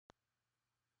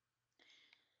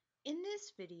In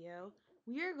this video,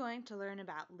 we are going to learn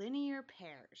about linear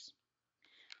pairs.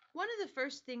 One of the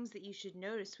first things that you should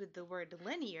notice with the word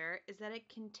linear is that it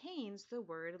contains the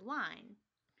word line.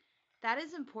 That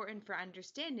is important for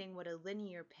understanding what a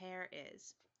linear pair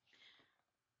is.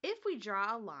 If we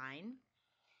draw a line,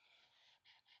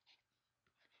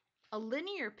 a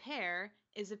linear pair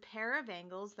is a pair of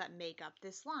angles that make up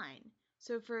this line.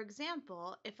 So for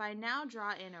example, if I now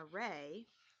draw in a ray,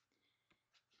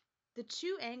 the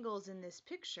two angles in this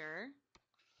picture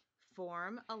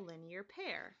form a linear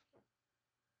pair.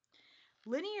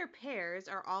 Linear pairs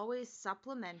are always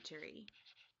supplementary.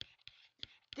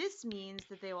 This means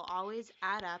that they will always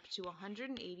add up to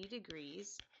 180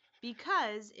 degrees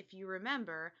because, if you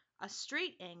remember, a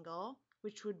straight angle,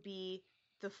 which would be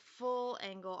the full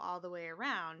angle all the way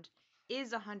around,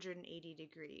 is 180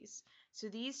 degrees. So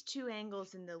these two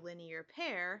angles in the linear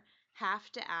pair have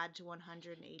to add to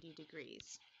 180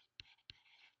 degrees.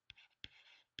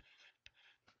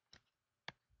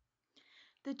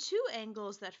 The two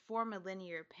angles that form a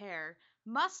linear pair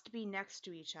must be next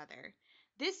to each other.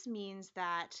 This means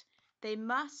that they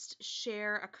must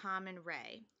share a common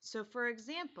ray. So for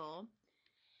example,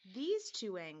 these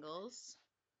two angles,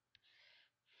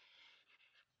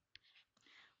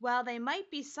 while they might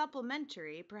be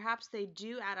supplementary, perhaps they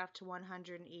do add up to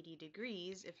 180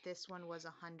 degrees if this one was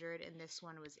 100 and this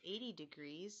one was 80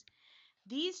 degrees.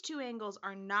 These two angles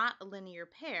are not a linear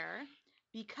pair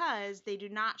because they do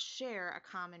not share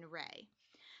a common ray.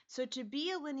 So to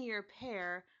be a linear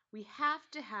pair, we have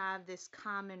to have this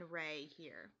common ray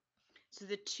here. So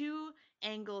the two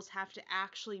angles have to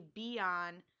actually be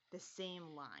on the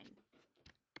same line.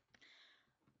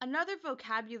 Another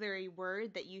vocabulary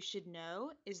word that you should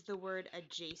know is the word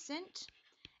adjacent.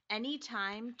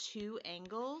 Anytime two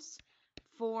angles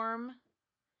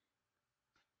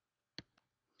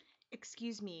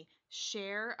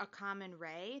share a common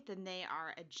ray, then they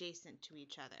are adjacent to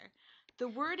each other. The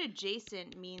word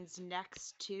adjacent means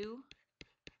next to,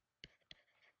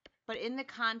 but in the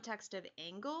context of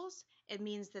angles, it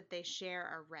means that they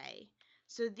share a ray.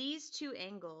 So these two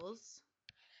angles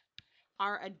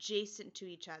are adjacent to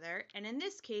each other, and in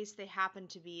this case, they happen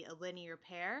to be a linear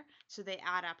pair, so they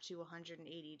add up to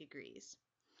 180 degrees.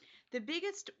 The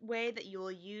biggest way that you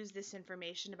will use this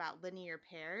information about linear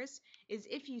pairs is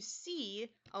if you see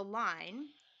a line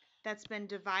that's been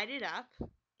divided up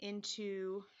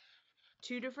into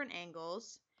two different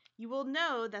angles, you will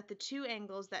know that the two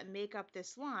angles that make up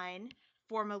this line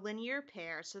form a linear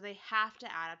pair, so they have to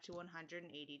add up to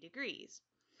 180 degrees.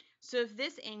 So if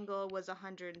this angle was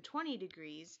 120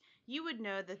 degrees, you would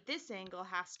know that this angle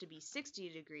has to be 60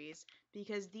 degrees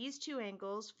because these two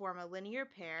angles form a linear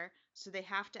pair, so they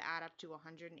have to add up to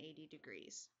 180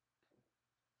 degrees.